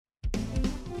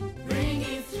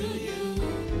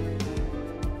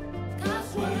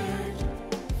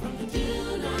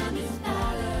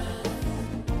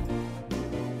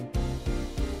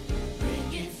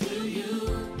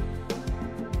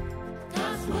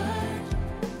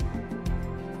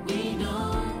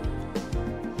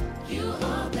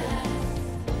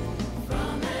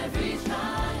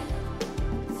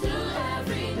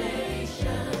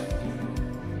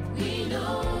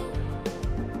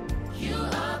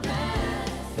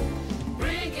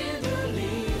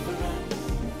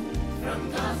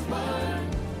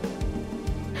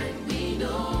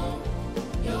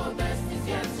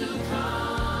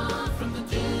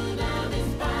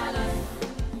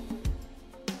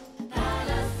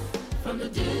the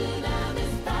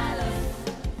Dunamis Palace.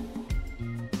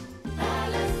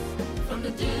 Palace from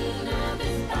the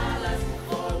Dunamis Palace.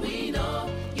 For we know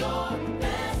your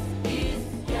best is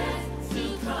yet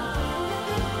to come.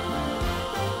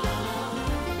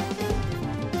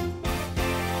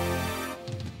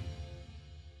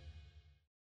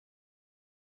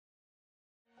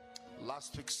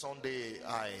 Last week Sunday,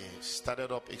 I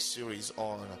started up a series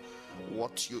on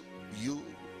what you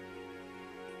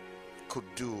could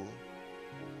do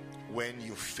when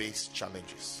you face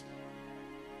challenges,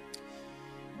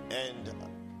 and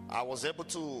I was able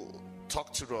to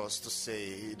talk to us to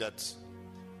say that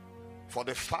for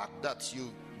the fact that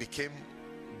you became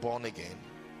born again,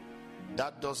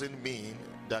 that doesn't mean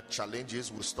that challenges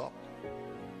will stop.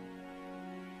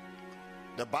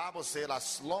 The Bible says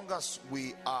as long as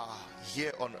we are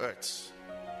here on earth,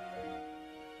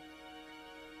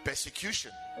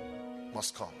 persecution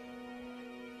must come,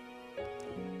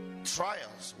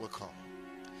 trials will come,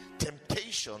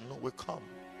 temptation will come.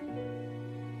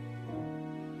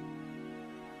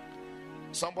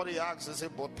 Somebody asks, they say,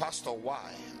 but Pastor,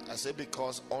 why? I say,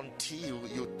 because until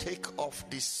you take off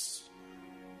this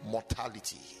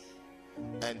mortality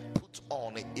and put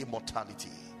on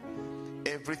immortality,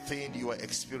 everything you are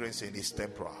experiencing is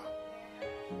temporal.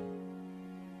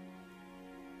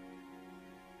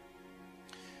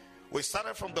 We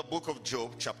started from the book of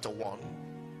Job, chapter 1,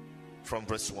 from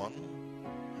verse 1,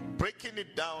 breaking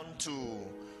it down to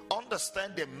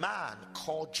understand a man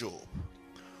called Job.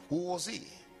 Who was he?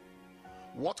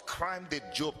 What crime did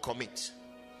Job commit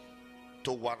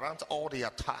to warrant all the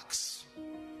attacks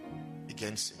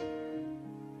against him?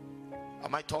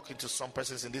 Am I talking to some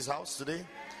persons in this house today?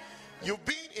 You've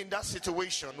been in that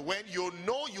situation when you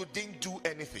know you didn't do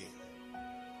anything,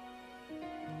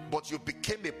 but you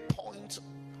became a point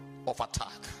of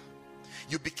attack.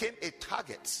 You became a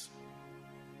target.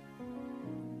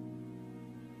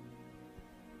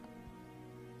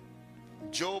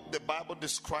 Job, the Bible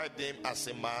described him as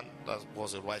a man that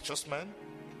was a righteous man,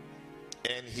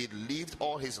 and he lived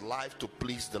all his life to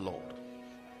please the Lord.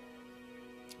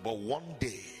 But one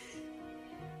day,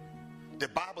 the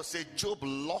Bible said Job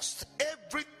lost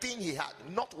everything he had.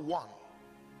 Not one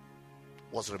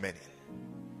was remaining.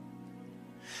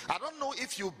 I don't know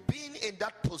if you've been in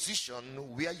that position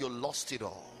where you lost it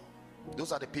all.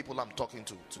 Those are the people I'm talking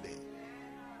to today.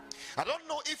 I don't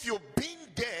know if you've been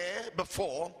there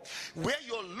before, where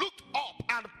you looked up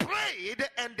and prayed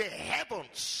and the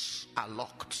heavens are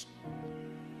locked.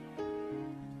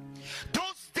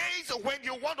 Those days when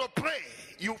you want to pray,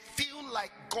 you feel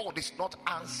like God is not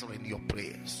answering your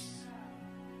prayers.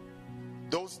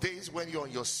 Those days when you're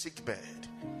on your sick bed,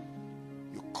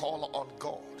 you call on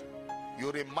God.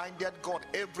 You reminded God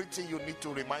everything you need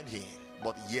to remind him,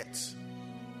 but yet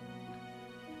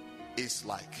it's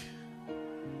like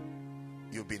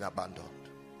you've been abandoned.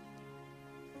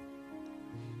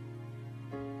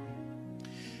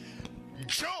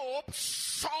 Job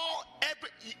saw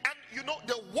and you know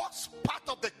the worst part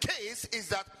of the case is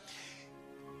that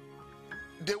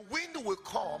the wind will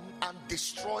come and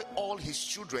destroy all his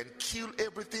children, kill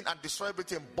everything and destroy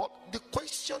everything. But the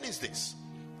question is this: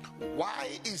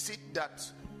 why is it that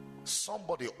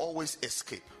somebody always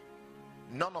escapes?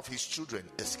 None of his children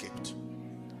escaped.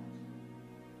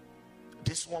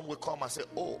 This one will come and say,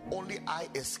 oh, only I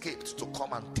escaped to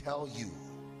come and tell you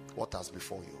what has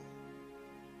before you.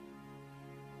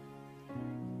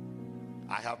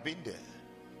 I have been there.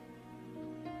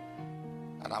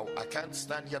 And I can't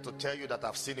stand here to tell you that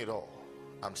I've seen it all.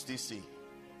 I'm still seeing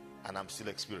and I'm still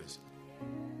experiencing.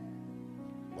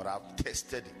 But I've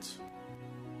tested it.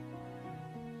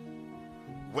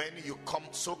 When you come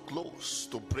so close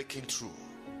to breaking through,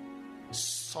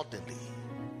 suddenly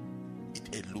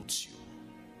it eludes you.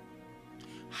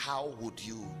 How would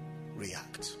you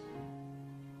react?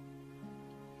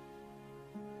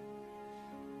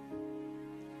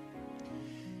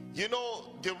 You know,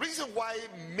 the reason why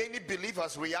many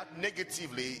believers react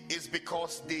negatively is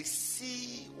because they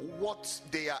see what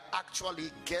they are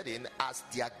actually getting as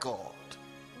their God.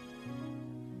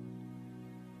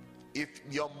 If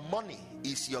your money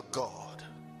is your God,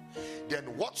 then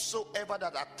whatsoever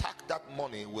that attack that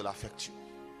money will affect you.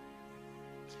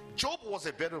 Job was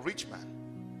a very rich man.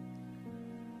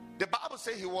 The Bible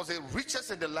says he was the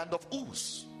richest in the land of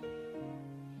Uz.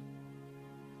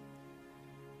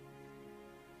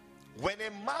 When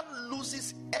a man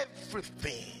loses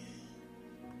everything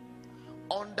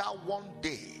under one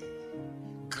day,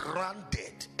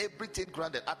 grounded. Everything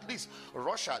grounded. At least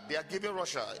Russia, they are giving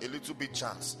Russia a little bit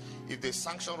chance. If they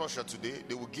sanction Russia today,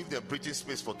 they will give them breathing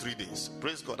space for 3 days.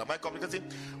 Praise God. Am I communicating?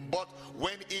 But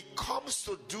when it comes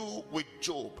to do with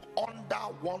Job, under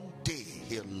one day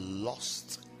he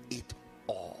lost it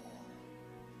all.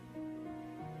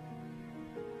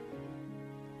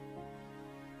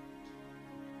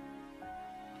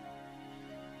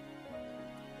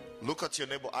 Look at your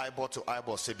neighbor eyeball to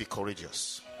eyeball. Say, be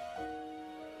courageous.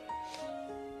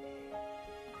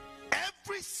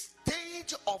 Every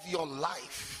stage of your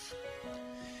life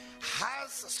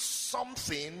has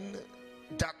something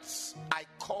that I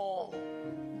call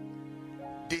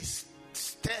the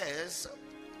stairs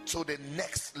to the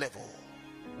next level.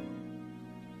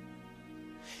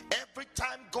 Every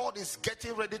time God is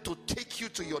getting ready to take you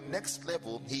to your next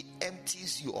level, he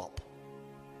empties you up.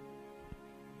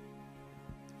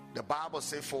 The Bible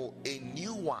says, for a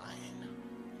new wine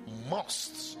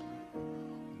must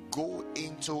go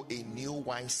into a new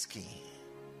wineskin.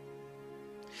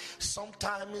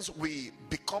 Sometimes we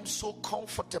become so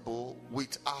comfortable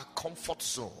with our comfort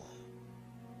zone.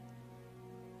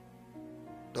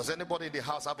 Does anybody in the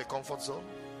house have a comfort zone?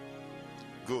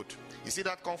 Good. You see,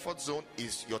 that comfort zone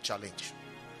is your challenge.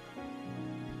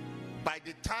 By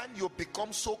the time you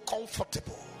become so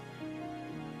comfortable,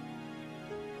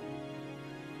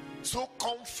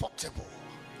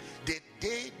 the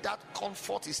day that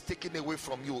comfort is taken away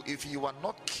from you, if you are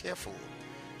not careful,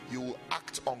 you will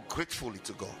act ungratefully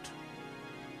to God.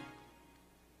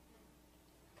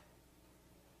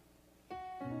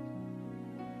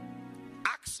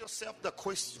 Ask yourself the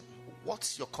question,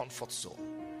 what's your comfort zone?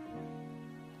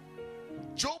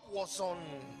 Job was on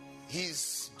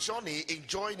his journey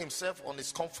enjoying himself on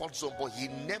his comfort zone, but he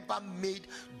never made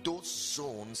those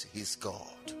zones his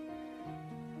God.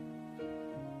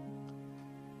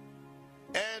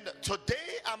 And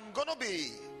today I'm going to be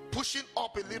pushing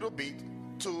up a little bit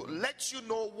to let you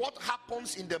know what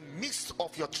happens in the midst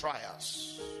of your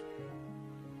trials.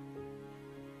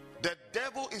 The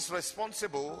devil is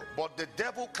responsible, but the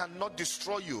devil cannot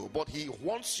destroy you, but he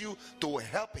wants you to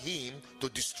help him to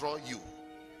destroy you.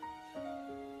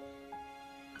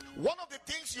 One of the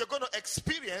things you're going to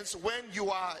experience when you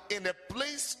are in a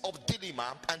place of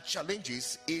dilemma and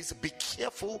challenges is be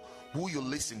careful who you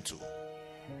listen to.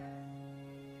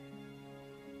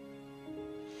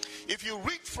 If you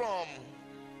read from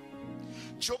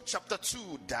Job chapter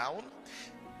 2 down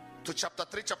to chapter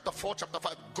 3, chapter 4, chapter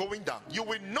 5, going down, you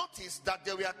will notice that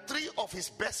there were 3 of his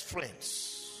best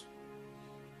friends.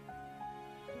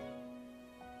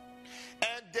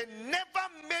 And they never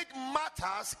made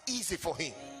matters easy for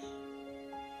him.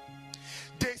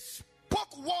 They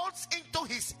spoke words into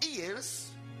his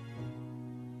ears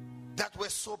that were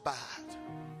so bad.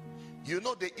 You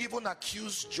know, they even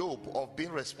accused Job of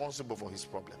being responsible for his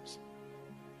problems.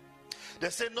 They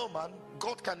say, no man,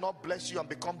 God cannot bless you and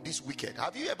become this wicked.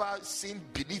 Have you ever seen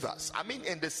believers, I mean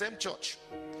in the same church,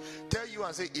 tell you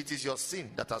and say, it is your sin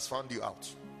that has found you out?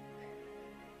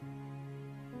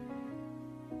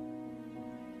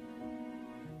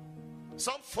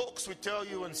 Some folks will tell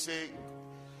you and say,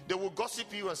 they will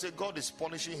gossip you and say, God is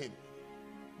punishing him.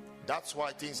 That's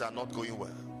why things are not going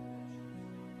well.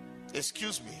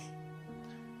 Excuse me.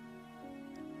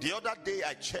 The other day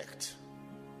I checked.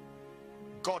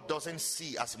 God doesn't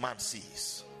see as man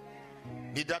sees.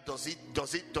 Neither does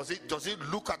it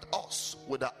look at us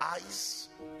with the eyes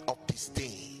of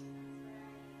disdain.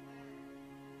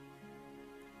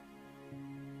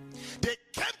 They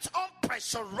kept on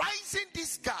pressurizing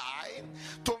this guy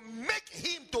to make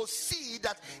him to see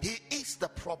that he is the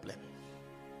problem.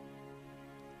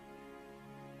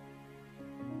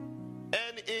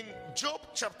 And in Job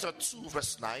chapter 2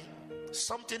 verse 9,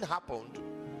 something happened.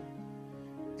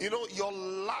 You know, your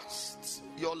last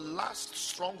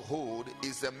stronghold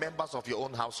is the members of your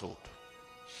own household.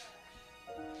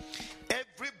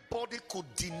 Everybody could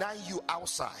deny you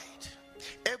outside.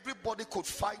 Everybody could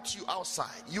fight you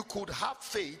outside. You could have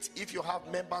faith if you have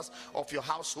members of your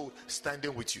household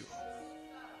standing with you.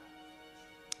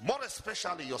 More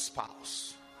especially your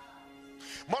spouse.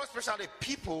 More especially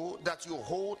people that you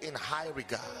hold in high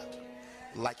regard,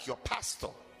 like your pastor.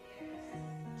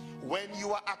 When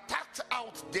you are attacked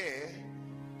out there,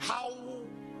 how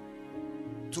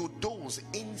do those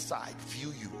inside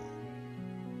view you?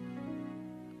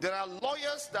 There are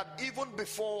lawyers that even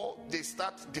before they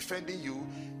start defending you,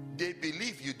 they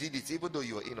believe you did it even though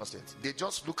you are innocent. They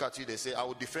just look at you, they say, I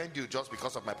will defend you just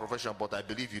because of my profession, but I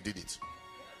believe you did it.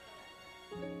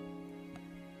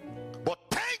 But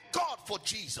thank God for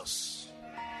Jesus,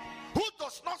 who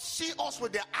does not see us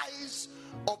with the eyes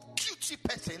of cutie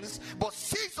persons, but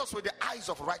sees us with the eyes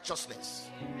of righteousness.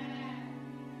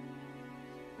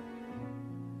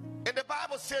 And the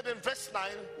Bible said in verse 9,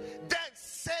 then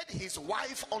said his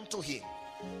wife unto him,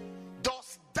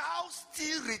 dost thou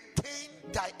still retain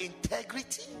thy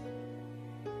integrity?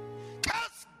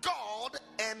 Curse God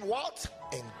and what?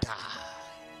 And die.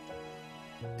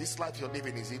 This life you're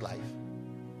living, is it life?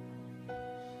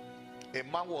 A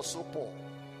man was so poor,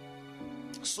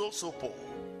 so poor,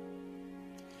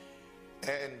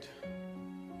 and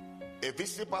a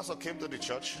visiting pastor came to the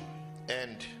church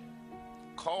and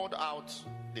called out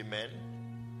the men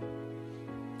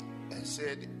and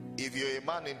said, if you're a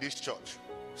man in this church,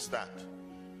 stand.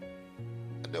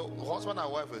 And the husband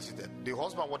and wife were seated. The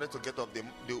husband wanted to get up. The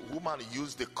woman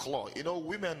used the claw. You know,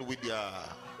 women with their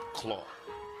claw.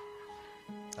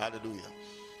 Hallelujah.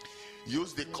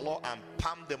 Used the claw and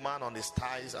palmed the man on his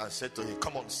thighs and said to him,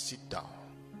 come on, sit down.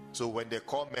 So when they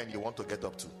call men, you want to get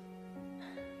up too.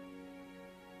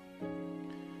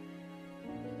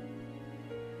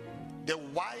 The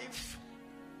wife,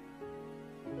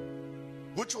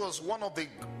 which was one of the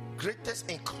greatest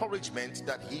encouragement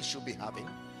that he should be having,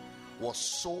 was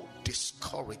so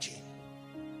discouraging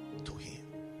to him.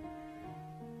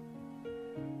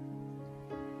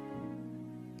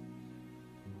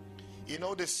 You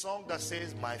know the song that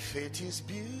says, my faith is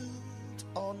built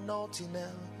on nothing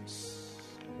else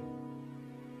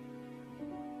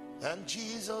and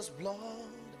Jesus' blood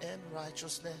and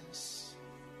righteousness.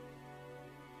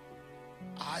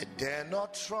 I dare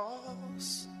not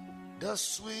trust the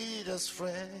sweetest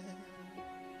friend,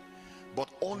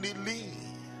 but only lean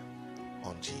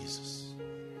on Jesus.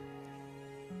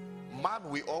 Man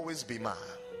will always be man,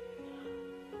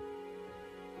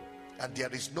 and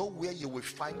there is nowhere you will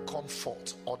find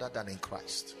comfort other than in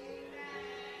Christ.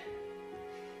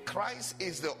 Christ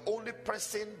is the only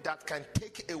person that can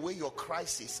take away your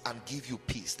crisis and give you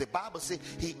peace. The Bible says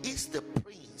he is the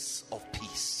Prince of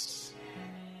Peace.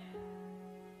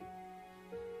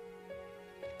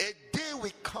 A day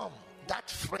will come, that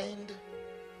friend,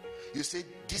 you say,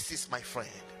 this is my friend,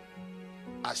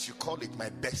 as you call it, my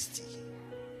bestie,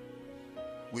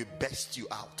 will best you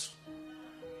out.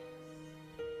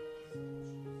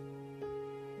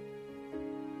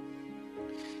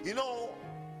 You know,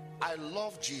 I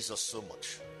love Jesus so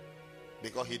much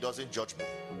because he doesn't judge me.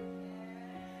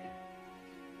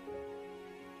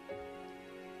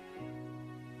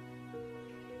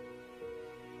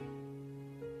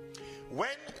 When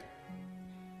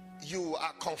you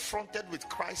are confronted with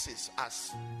crisis, as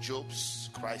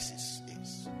Job's crisis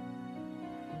is,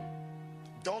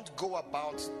 don't go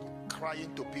about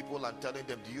crying to people and telling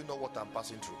them, do you know what I'm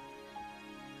passing through?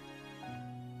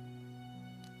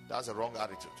 That's a wrong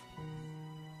attitude.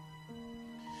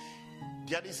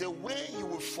 There is a way you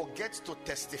will forget to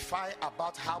testify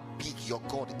about how big your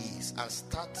God is and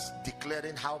start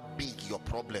declaring how big your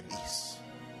problem is.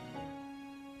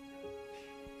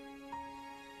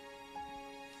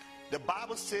 The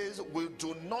Bible says we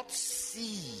do not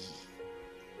see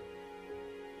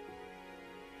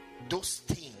those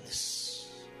things.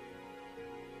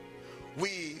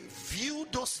 We view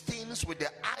those things with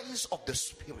the eyes of the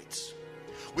Spirit.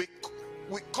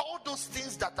 We call those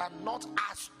things that are not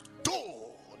as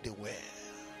though they were.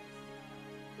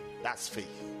 That's faith.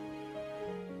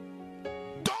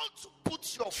 Don't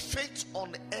put your faith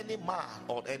on any man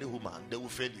or any woman. They will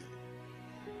fail you.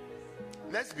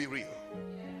 Let's be real.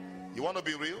 You want to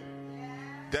be real?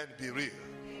 Then be real.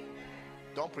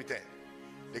 Don't pretend.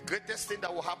 The greatest thing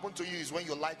that will happen to you is when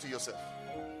you lie to yourself.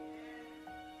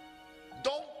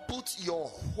 Don't put your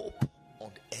hope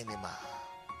on any man.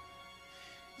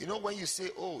 You know, when you say,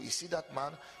 oh, you see that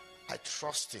man, I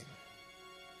trust him,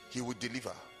 he will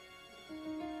deliver.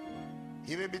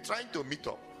 He may be trying to meet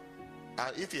up,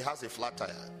 and if he has a flat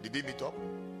tire, did he meet up?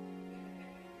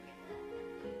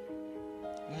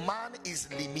 Man is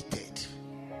limited.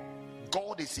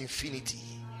 God is infinity.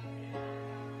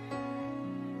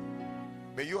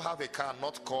 May you have a car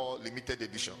not called limited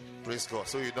edition. Praise God.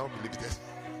 So you don't be limited.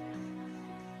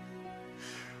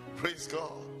 Praise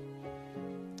God.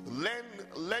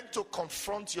 Learn to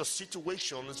confront your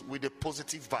situations with a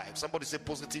positive vibe. Somebody say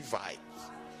positive vibe.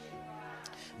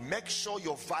 Make sure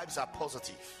your vibes are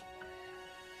positive.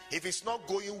 If it's not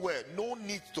going well, no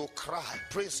need to cry.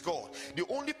 Praise God. The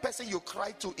only person you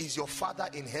cry to is your Father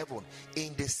in heaven,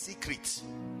 in the secret.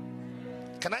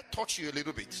 Can I touch you a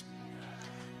little bit?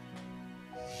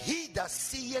 He that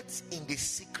seeth in the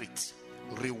secret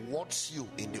rewards you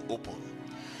in the open.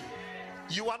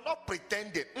 You are not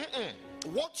pretending.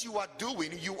 What you are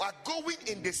doing, you are going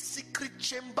in the secret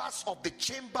chambers of the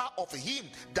chamber of him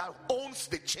that owns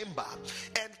the chamber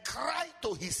and cry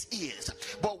to his ears.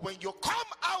 But when you come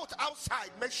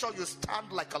outside, make sure you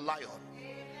stand like a lion.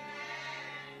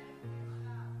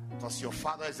 Because your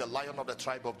father is the lion of the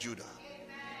tribe of Judah.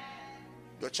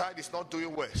 Your child is not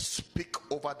doing well. Speak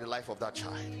over the life of that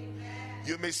child.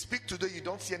 You may speak today, you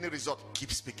don't see any result.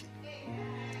 Keep speaking.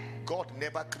 God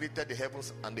never created the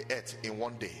heavens and the earth in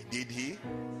one day. Did he?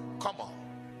 Come on.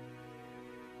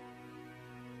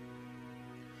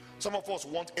 Some of us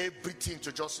want everything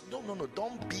to just... No.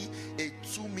 Don't be a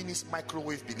 2 minutes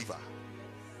microwave believer.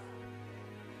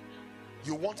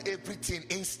 You want everything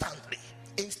instantly.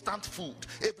 Instant food.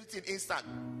 Everything instant.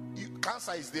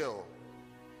 Cancer is there.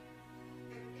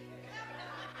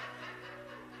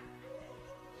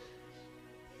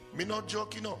 Me not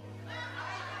joking, no.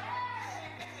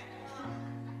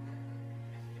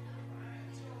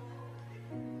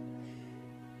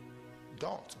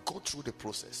 Don't go through the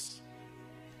process.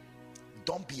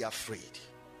 Don't be afraid.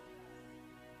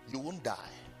 You won't die.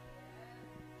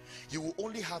 You will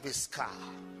only have a scar,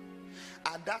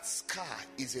 and that scar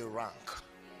is a rank,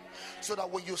 so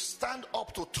that when you stand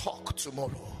up to talk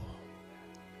tomorrow,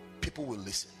 people will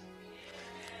listen.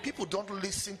 People don't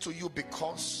listen to you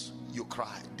because you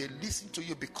cry. They listen to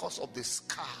you because of the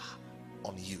scar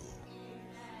on you.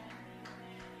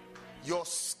 Your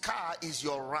scar is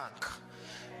your rank.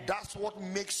 That's what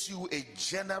makes you a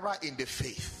general in the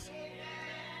faith.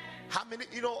 How many,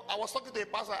 I was talking to a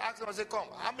pastor, I asked him, I said, come,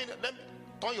 how many, let me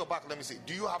turn your back, let me see,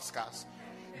 do you have scars?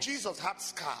 Jesus had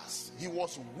scars. He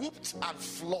was whooped and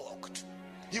flogged.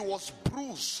 He was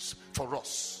bruised for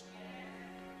us.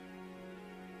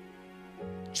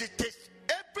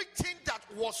 Everything that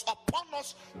was upon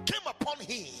us came upon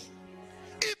him.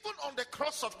 Even on the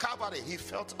cross of Calvary, he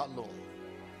felt alone.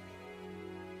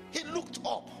 He looked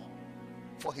up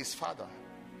for his father,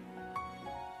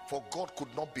 for God could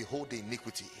not behold the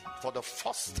iniquity. For the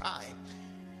first time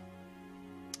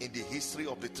in the history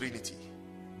of the Trinity,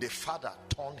 the Father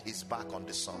turned his back on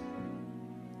the Son.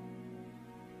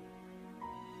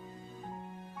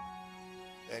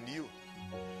 And you,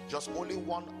 just only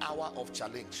 1 hour of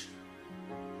challenge,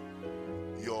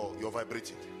 you're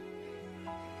vibrating.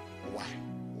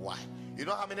 Why? You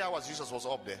know how many hours Jesus was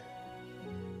up there?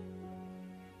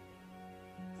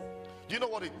 Do you know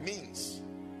what it means?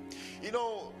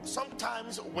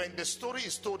 Sometimes when the story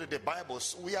is told in the Bible,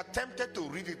 we are tempted to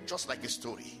read it just like a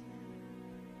story.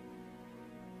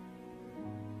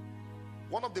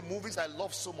 One of the movies I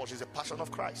love so much is The Passion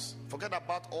of Christ. Forget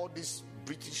about all these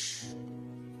British,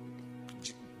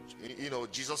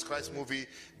 Jesus Christ movie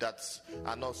that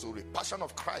are not so real. Passion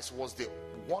of Christ was the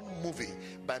one movie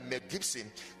by Mel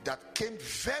Gibson that came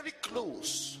very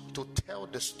close to tell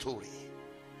the story.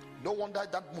 No wonder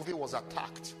that movie was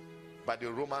attacked by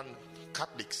the Roman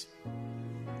Catholics,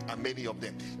 and many of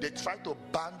them. They tried to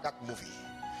ban that movie.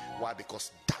 Why?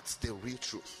 Because that's the real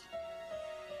truth.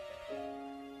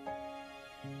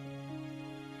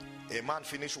 A man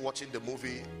finished watching the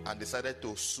movie and decided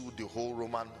to sue the whole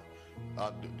Roman,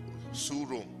 sue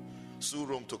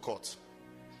Rome to court.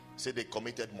 Say they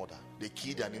committed murder. They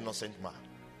killed an innocent man.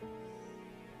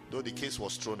 Though the case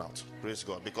was thrown out, praise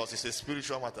God, because it's a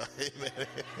spiritual matter. Amen.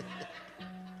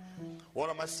 What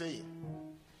am I saying?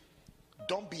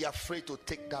 Don't be afraid to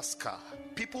take that scar.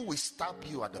 People will stab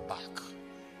you at the back.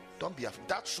 Don't be afraid.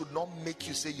 That should not make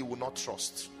you say you will not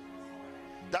trust.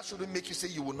 That shouldn't make you say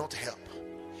you will not help.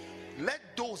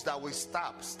 Let those that will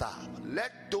stab.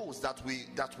 Let those that we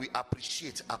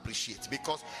appreciate.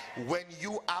 Because when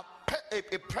you are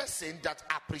a person that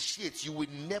appreciates, you will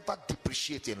never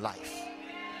depreciate in life.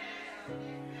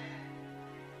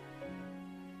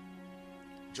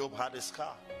 Job had a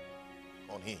scar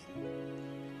on him.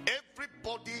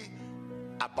 Everybody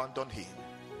abandoned him.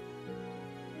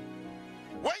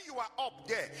 When you are up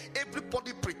there,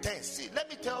 everybody pretends. See, let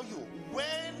me tell you,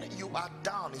 when you are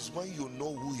down is when you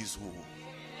know who is who.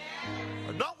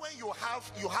 Not when you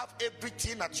have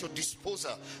everything at your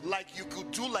disposal, like you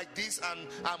could do like this and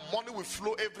money will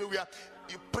flow everywhere.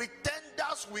 You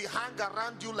pretenders will hang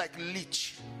around you like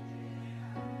leech.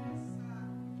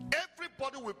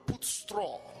 Everybody will put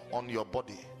straw on your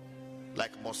body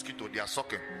like mosquito. They are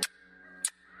sucking.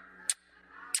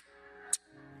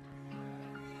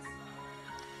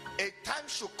 A time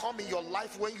should come in your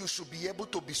life when you should be able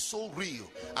to be so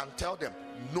real and tell them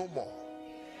no more.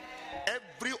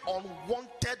 Every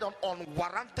unwanted and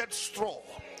unwarranted straw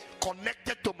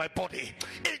connected to my body,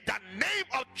 in the name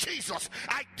of Jesus,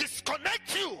 I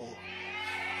disconnect you.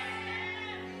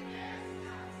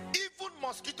 Even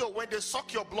mosquito, when they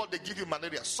suck your blood, they give you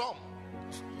malaria.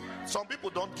 Some people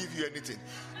don't give you anything.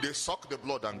 They suck the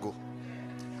blood and go.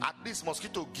 At least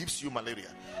mosquito gives you malaria.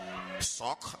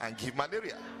 Suck and give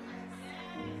malaria.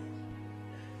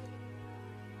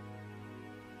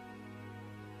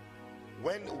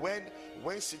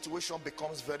 When situation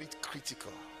becomes very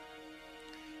critical,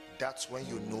 that's when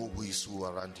you know who is who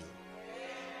around you.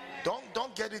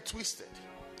 Don't get it twisted.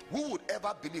 Who would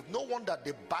ever believe? No wonder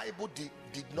the Bible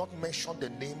did not mention the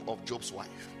name of Job's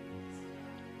wife.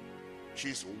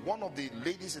 She's one of the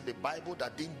ladies in the Bible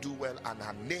that didn't do well, and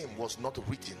her name was not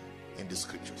written in the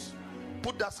scriptures.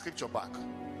 Put that scripture back.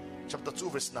 Chapter 2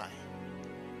 verse 9.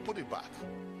 Put it back.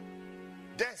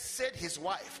 Then said his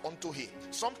wife unto him.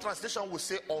 Some translation will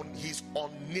say on his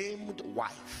unnamed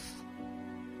wife.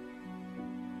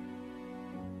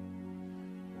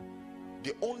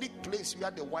 The only place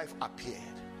where the wife appeared.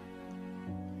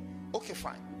 Okay,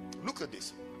 fine. Look at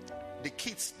this. The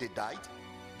kids, they died.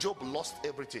 Job lost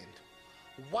everything.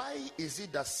 Why is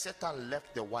it that Satan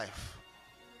left the wife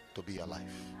to be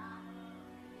alive?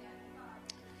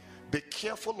 Be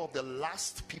careful of the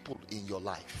last people in your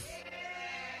life.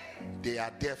 They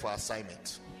are there for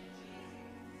assignment.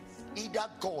 Either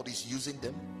God is using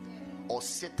them, or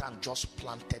Satan just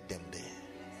planted them there.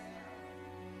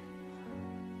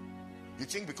 You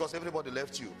think because everybody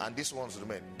left you and these ones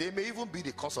remain, they may even be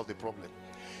the cause of the problem.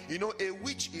 You know, a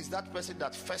witch is that person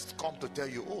that first come to tell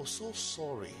you, oh, so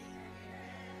sorry.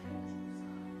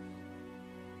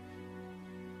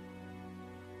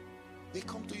 They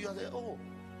come to you and say, oh,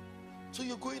 so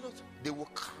you're going out. They will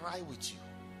cry with you.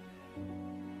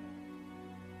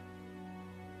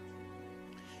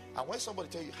 And when somebody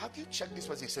tell you, have you checked this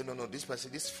person? You say, no, this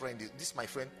person, this friend, this my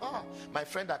friend. Ah, my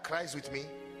friend that cries with me.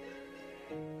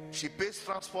 She pays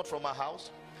transport from her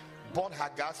house, burn her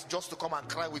gas just to come and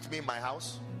cry with me in my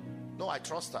house. No, I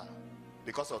trust her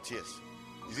because of tears.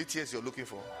 Is it tears you're looking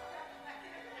for?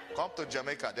 Come to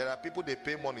Jamaica. There are people, they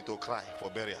pay money to cry for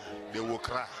burial. They will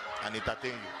cry and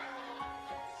entertain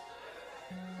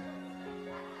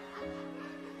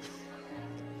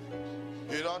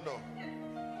you. You don't know.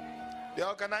 They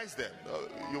organize them.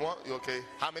 You want, okay,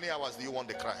 how many hours do you want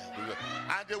to cry?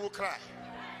 And they will cry.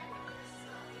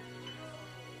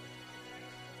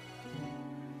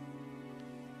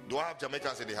 Do I have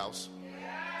Jamaicans in the house?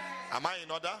 Am I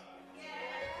in order?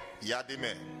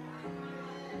 Yadime.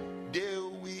 They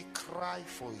will cry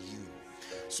for you.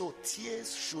 So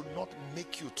tears should not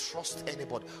make you trust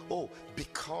anybody. Oh,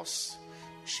 because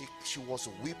she was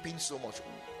weeping so much.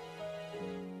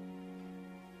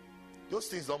 Those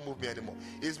things don't move me anymore.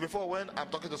 It's before when I'm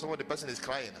talking to someone, the person is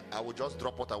crying, I will just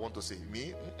drop what I want to say.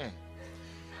 Me?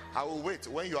 I will wait.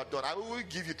 When you are done, I will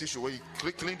give you tissue when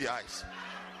you clean the eyes.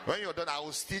 When you're done, I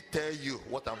will still tell you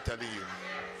what I'm telling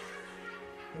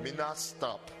you. Me not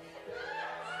stop.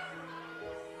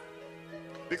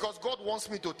 Because God wants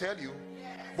me to tell you,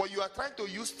 but you are trying to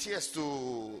use tears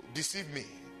to deceive me.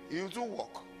 It won't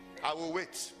work. I will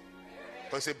wait.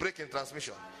 But it's a break in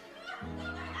transmission.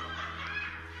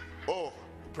 Oh,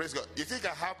 praise God. You think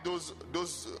I have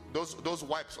those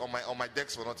wipes on my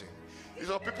decks for nothing?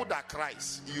 These are people that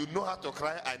cries. You know how to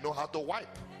cry, I know how to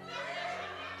wipe.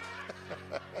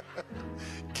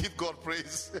 Give God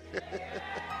praise.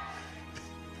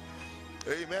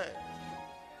 Amen.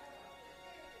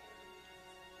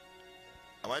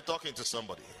 Am I talking to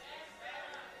somebody?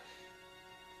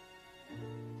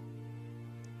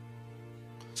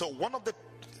 So one of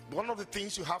the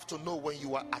things you have to know when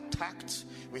you are attacked,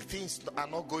 when things are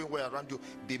not going well around you,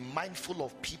 be mindful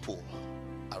of people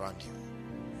around you.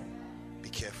 Be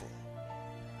careful.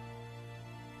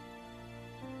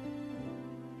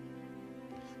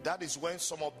 That is when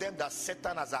some of them that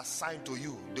Satan has assigned to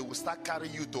you, they will start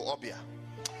carrying you to Obia.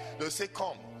 They'll say,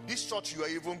 come, this church you are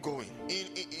even going.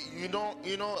 You know,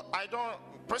 I don't,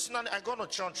 personally, I go to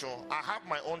church, I have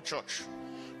my own church.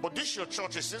 But this your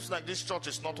church, it seems like this church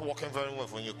is not working very well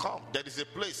when you come. There is a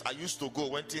place I used to go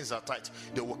when things are tight.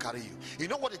 They will carry you. You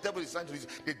know what the devil is trying to do?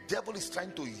 The devil is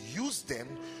trying to use them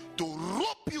to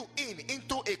rope you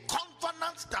into a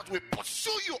covenant that will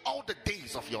pursue you all the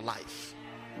days of your life.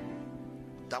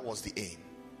 That was the aim.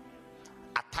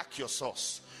 Attack your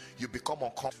source. You become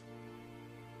uncomfortable.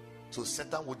 So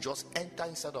Satan will just enter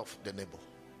inside of the neighbor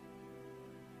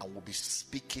and will be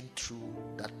speaking through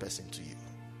that person to you.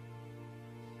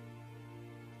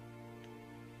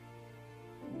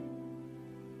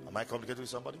 Am I communicating with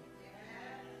somebody?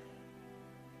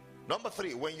 Number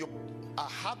 3, when you are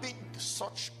having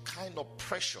such kind of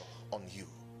pressure on you,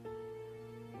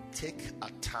 take a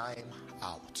time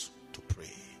out to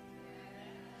pray.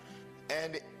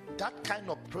 And that kind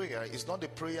of prayer is not a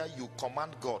prayer you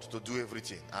command God to do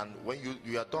everything. And when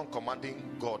you are done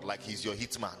commanding God like he's your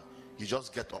hitman, you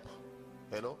just get up.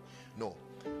 No.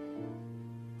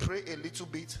 Pray a little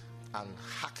bit and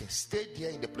hearken. Stay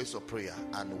there in the place of prayer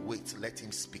and wait. Let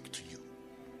him speak to you.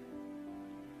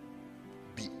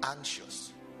 Be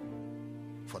anxious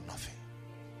for nothing.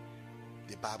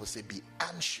 The Bible says, be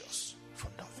anxious for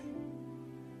nothing,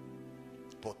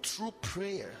 but through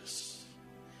prayers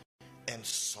and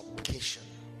supplication,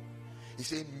 he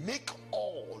said, make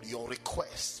all your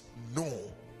requests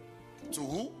known to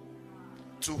who?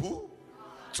 To who?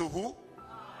 To who?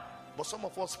 But some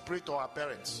of us pray to our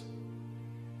parents.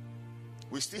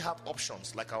 We still have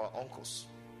options like our uncles,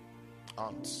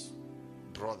 aunts,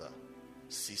 brother,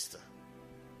 sister.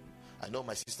 I know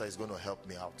my sister is going to help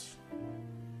me out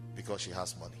because she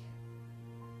has money.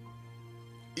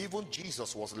 Even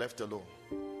Jesus was left alone.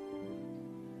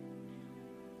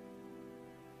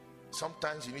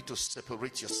 Sometimes you need to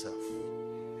separate yourself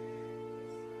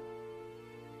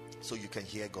so you can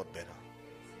hear God better.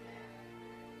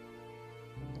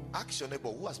 Ask your neighbor,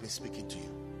 who has been speaking to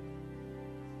you?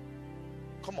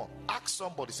 Come on, ask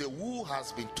somebody, say, who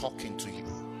has been talking to you?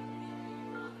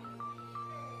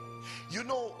 You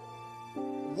know,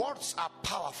 words are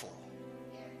powerful.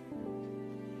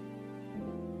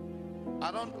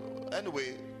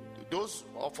 Anyway, those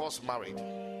of us married,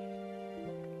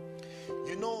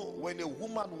 you know, when a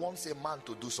woman wants a man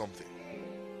to do something,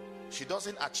 she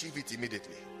doesn't achieve it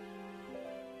immediately.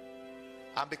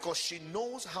 And because she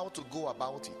knows how to go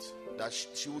about it, that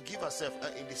she will give herself,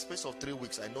 in the space of 3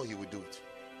 weeks, I know he will do it.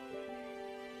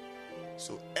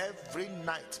 So every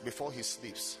night before he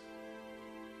sleeps,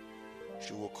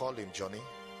 she will call him, Johnny,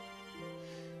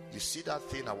 you see that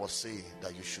thing I was saying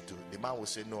that you should do? The man will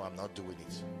say, no, I'm not doing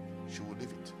it. She will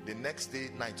leave it. The next day,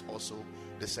 night also,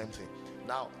 the same thing.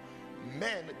 Now,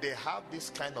 men, they have this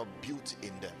kind of beauty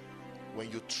in them.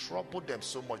 When you trouble them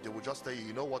so much, they will just tell you,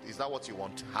 you know what, is that what you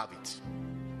want? Have it.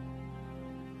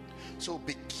 So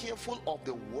be careful of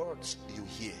the words you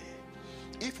hear.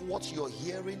 If what you're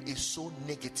hearing is so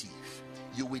negative,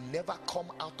 you will never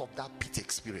come out of that pit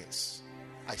experience.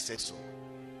 I said so.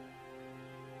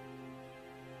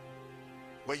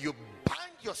 When you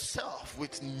bind yourself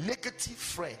with negative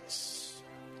friends,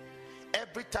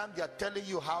 every time they are telling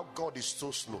you how God is so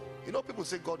slow. You know, people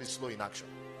say God is slow in action.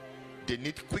 They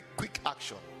need quick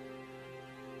action.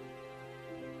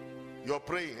 You're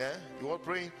praying, You are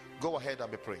praying, go ahead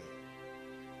and be praying.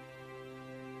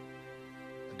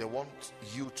 And they want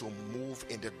you to move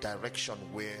in the direction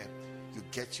where you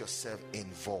get yourself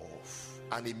involved.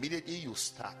 And immediately you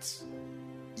start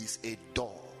is a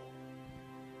door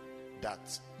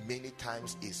that many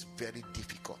times is very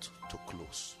difficult to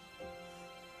close.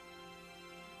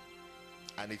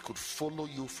 And it could follow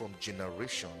you from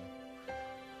generation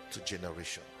to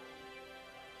generation.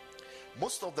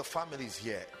 Most of the families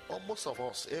here, almost of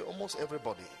us, almost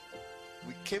everybody,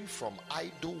 we came from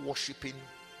idol worshipping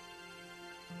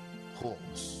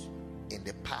homes in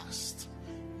the past,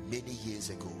 many years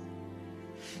ago.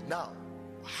 Now,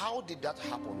 how did that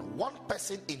happen? One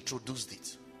person introduced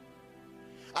it.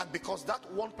 And because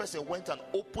that one person went and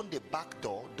opened the back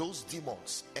door, those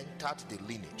demons entered the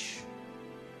lineage.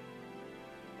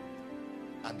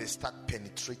 And they start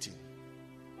penetrating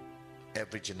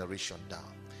every generation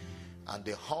down. And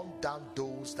they hunt down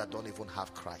those that don't even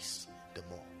have Christ the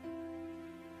more.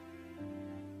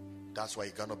 That's why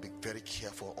you're going to be very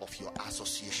careful of your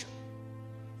association.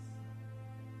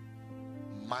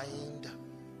 Mind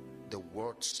the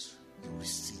words you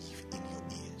receive in your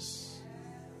ears.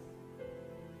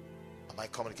 Am I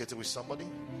communicating with somebody?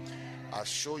 I'll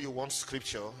show you one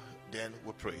scripture, then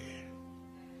we'll pray.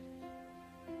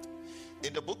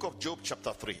 In the book of Job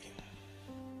chapter 3,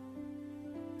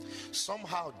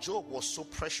 somehow Job was so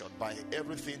pressured by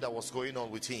everything that was going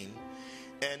on with him.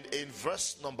 And in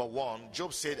verse number 1,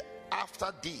 Job said,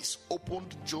 after this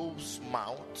opened Job's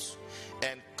mouth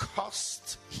and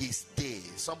cursed his day.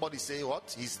 Somebody say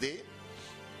what? His day.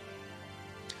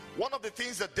 One of the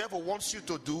things the devil wants you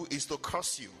to do is to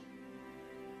curse you.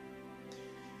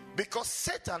 Because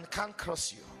Satan can't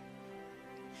curse you.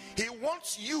 He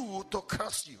wants you to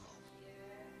curse you.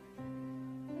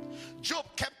 Job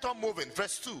kept on moving.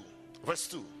 Verse 2. Verse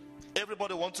 2.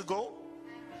 Everybody want to go?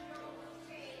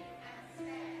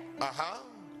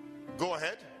 Go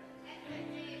ahead.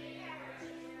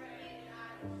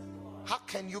 How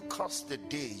can you curse the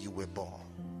day you were born?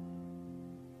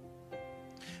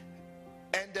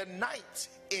 And the night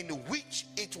in which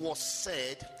it was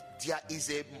said, there is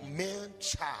a male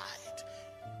child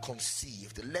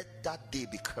conceived, let that day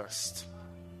be cursed.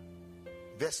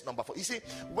 verse number 4. You see,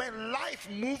 when life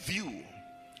moves you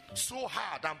so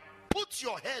hard and put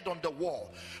your head on the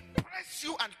wall, press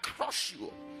you and crush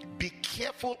you, be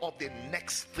careful of the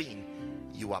next thing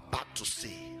you are about to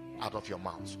say out of your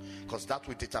mouth, because that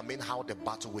will determine how the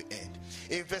battle will end.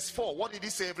 In verse 4, what did he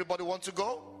say? Everybody want to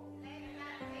go?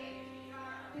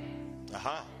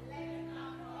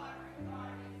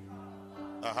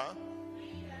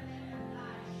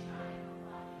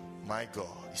 My God,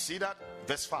 you see that?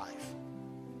 Verse 5.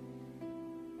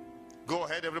 Go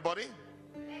ahead, everybody.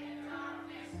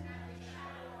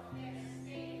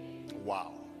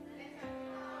 Wow.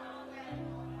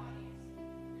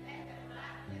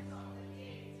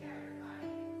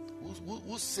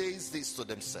 Who says this to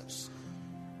themselves?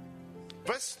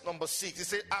 Verse number 6, it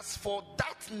says, as for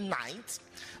that night,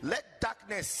 let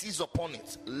darkness seize upon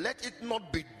it. Let it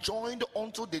not be joined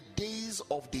unto the days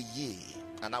of the year.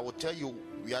 And I will tell you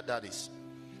where that is.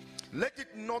 Let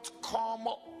it not come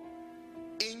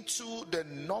into the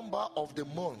number of the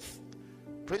month.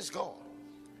 Praise God.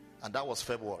 And that was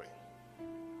February.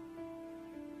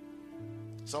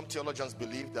 Some theologians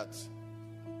believe that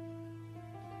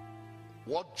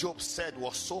what Job said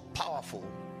was so powerful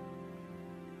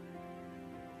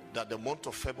that the month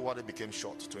of February became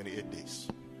short, 28 days.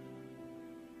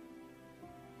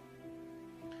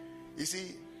 You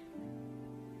see,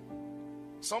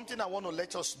 something I want to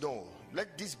let us know,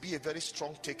 let this be a very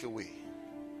strong takeaway.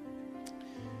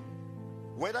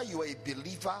 Whether you are a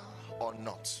believer or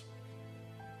not,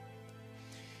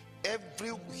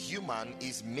 every human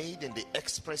is made in the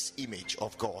express image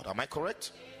of God. Am I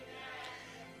correct?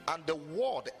 And the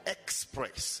word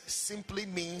express simply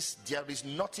means there is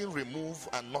nothing removed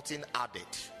and nothing added.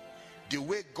 The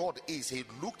way God is, he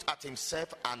looked at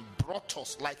himself and brought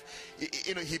us, like,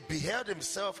 you know, he beheld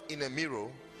himself in a mirror,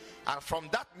 and from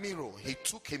that mirror he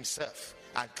took himself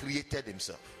and created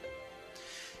himself.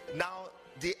 Now,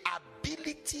 the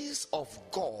abilities of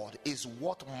God is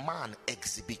what man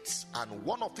exhibits, and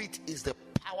one of it is the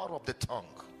power of the tongue.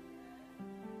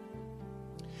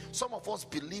 Some of us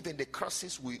believe in the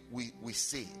curses we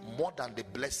say more than the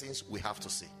blessings we have to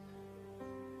say.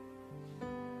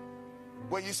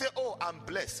 When you say, oh, I'm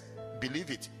blessed, believe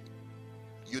it.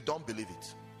 You don't believe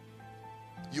it.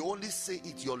 You only say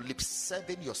it, your lips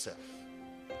serving yourself.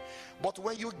 But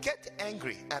when you get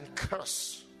angry and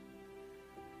curse,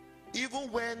 even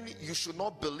when you should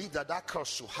not believe that that curse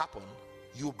should happen,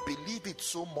 you believe it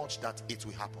so much that it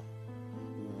will happen.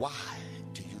 Why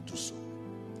do you do so?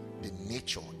 The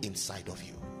nature inside of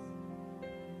you.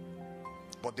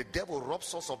 But the devil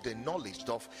robs us of the knowledge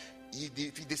of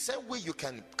the same way you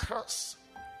can curse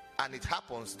and it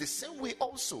happens, the same way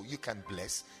also you can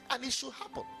bless and it should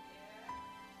happen.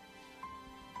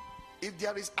 If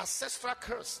there is ancestral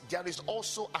curse, there is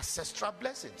also ancestral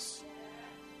blessings.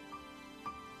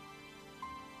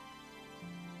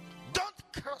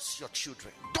 Don't curse your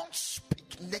children. Don't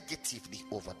speak negatively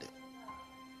over them.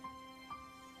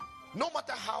 No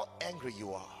matter how angry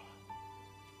you are,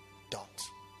 don't.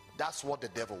 That's what the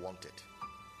devil wanted.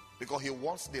 Because he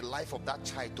wants the life of that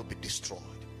child to be destroyed.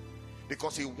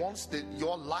 Because he wants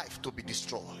your life to be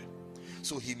destroyed.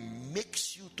 So he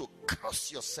makes you to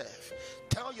curse yourself.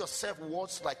 Tell yourself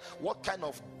words like, what kind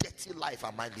of dirty life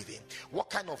am I living? What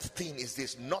kind of thing is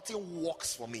this? Nothing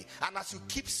works for me. And as you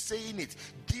keep saying it,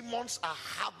 demons are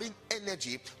having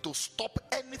energy to stop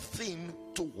anything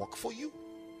to work for you.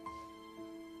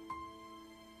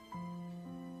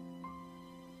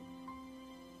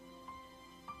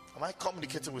 Am I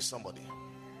communicating with somebody?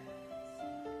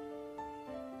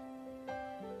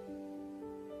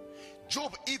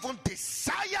 Job even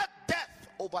desired death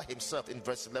over himself in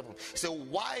verse 11. So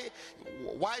why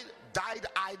died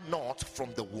I not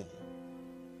from the womb?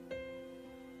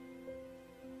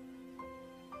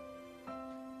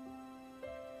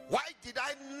 Why did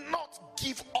I not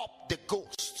give up the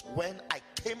ghost when I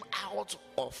came out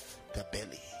of the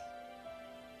belly?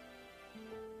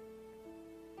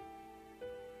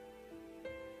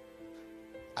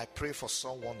 I pray for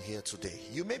someone here today.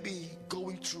 You may be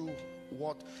going through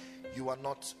what you are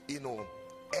not,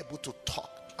 able to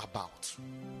talk about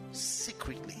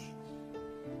secretly.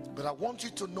 But I want you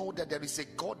to know that there is a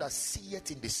God that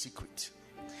seeth in the secret.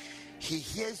 He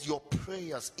hears your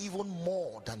prayers even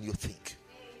more than you think.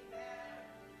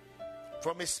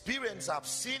 From experience, I've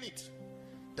seen it,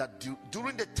 that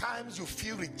during the times you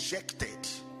feel rejected,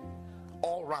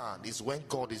 all around is when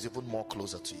God is even more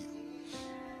closer to you.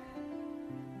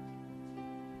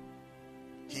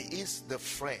 He is the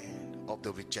friend of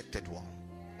the rejected one,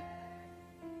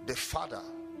 the father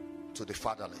to the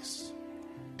fatherless,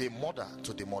 the mother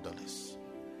to the motherless.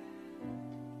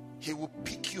 He will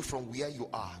pick you from where you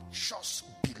are. Just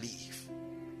believe.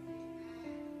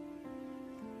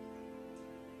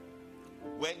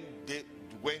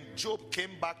 When Job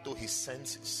came back to his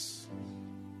senses,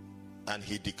 and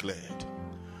he declared,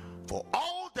 for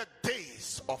all the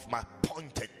days of my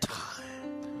appointed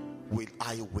time will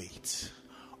I wait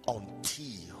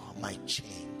until my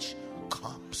change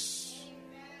comes.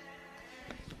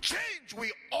 Change will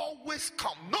always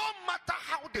come, no matter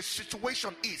how the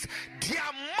situation is. There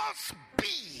must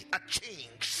be a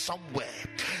change somewhere.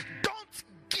 Don't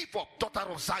give up,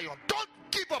 daughter of Zion. Don't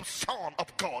give up, son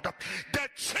of God. The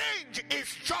change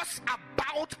is just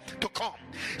about to come.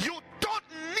 You don't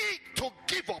need to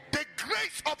give up. The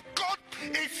grace of God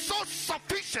is so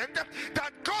sufficient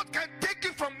that God can take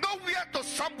you from nowhere to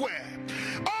somewhere.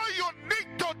 All you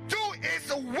need to do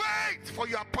is wait for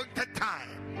your appointed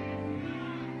time.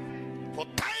 For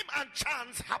time and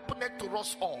chance happened to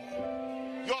us all.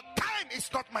 Your time is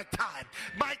not my time.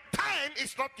 My time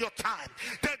is not your time.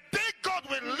 The day God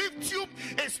will lift you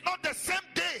is not the same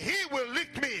day He will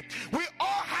lift me. We all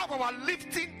have our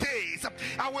lifting days,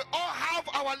 and we all have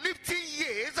our lifting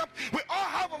years. We all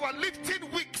have our lifting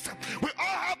weeks. We all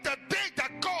have the day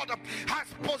that God has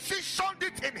positioned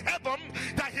it in heaven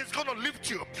that He's going to lift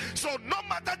you. So no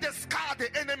matter the scar the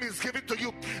enemy is giving to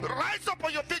you, rise up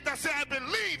on your feet and say, I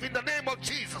believe in the name of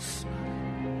Jesus.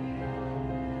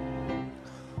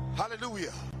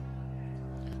 Hallelujah.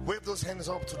 Wave those hands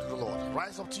up to the Lord.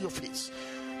 Rise up to your feet.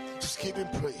 Just give Him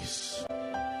praise.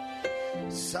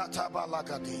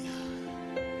 Satabalagadi.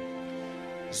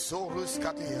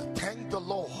 Zoruskadi. Thank the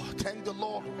Lord. Thank the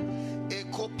Lord.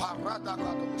 Eko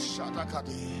paradagado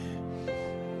shadakadi.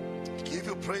 Give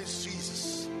you praise,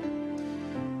 Jesus.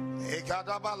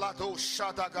 Egadabalado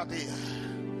shadagadi.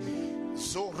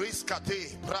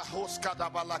 Zoriskadi.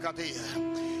 Brahoskadabalagadi.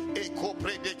 In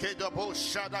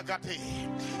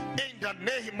the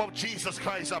name of Jesus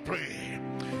Christ, I pray.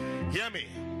 Hear me.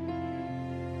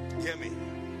 Hear me.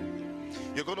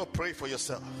 You're going to pray for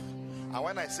yourself. And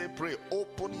when I say pray,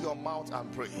 open your mouth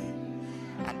and pray.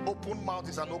 An open mouth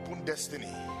is an open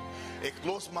destiny. A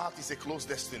closed mouth is a closed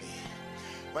destiny.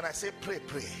 When I say pray,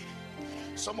 pray.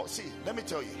 See, let me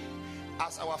tell you.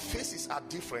 As our faces are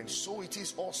different, so it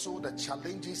is also the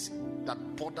challenges that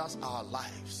borders our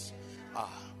lives.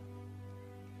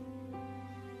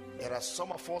 There are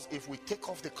some of us, if we take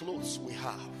off the clothes we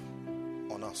have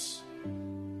on us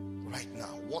right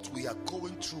now, what we are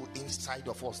going through inside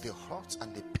of us, the hurts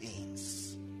and the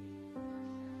pains,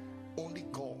 only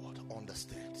God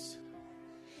understands.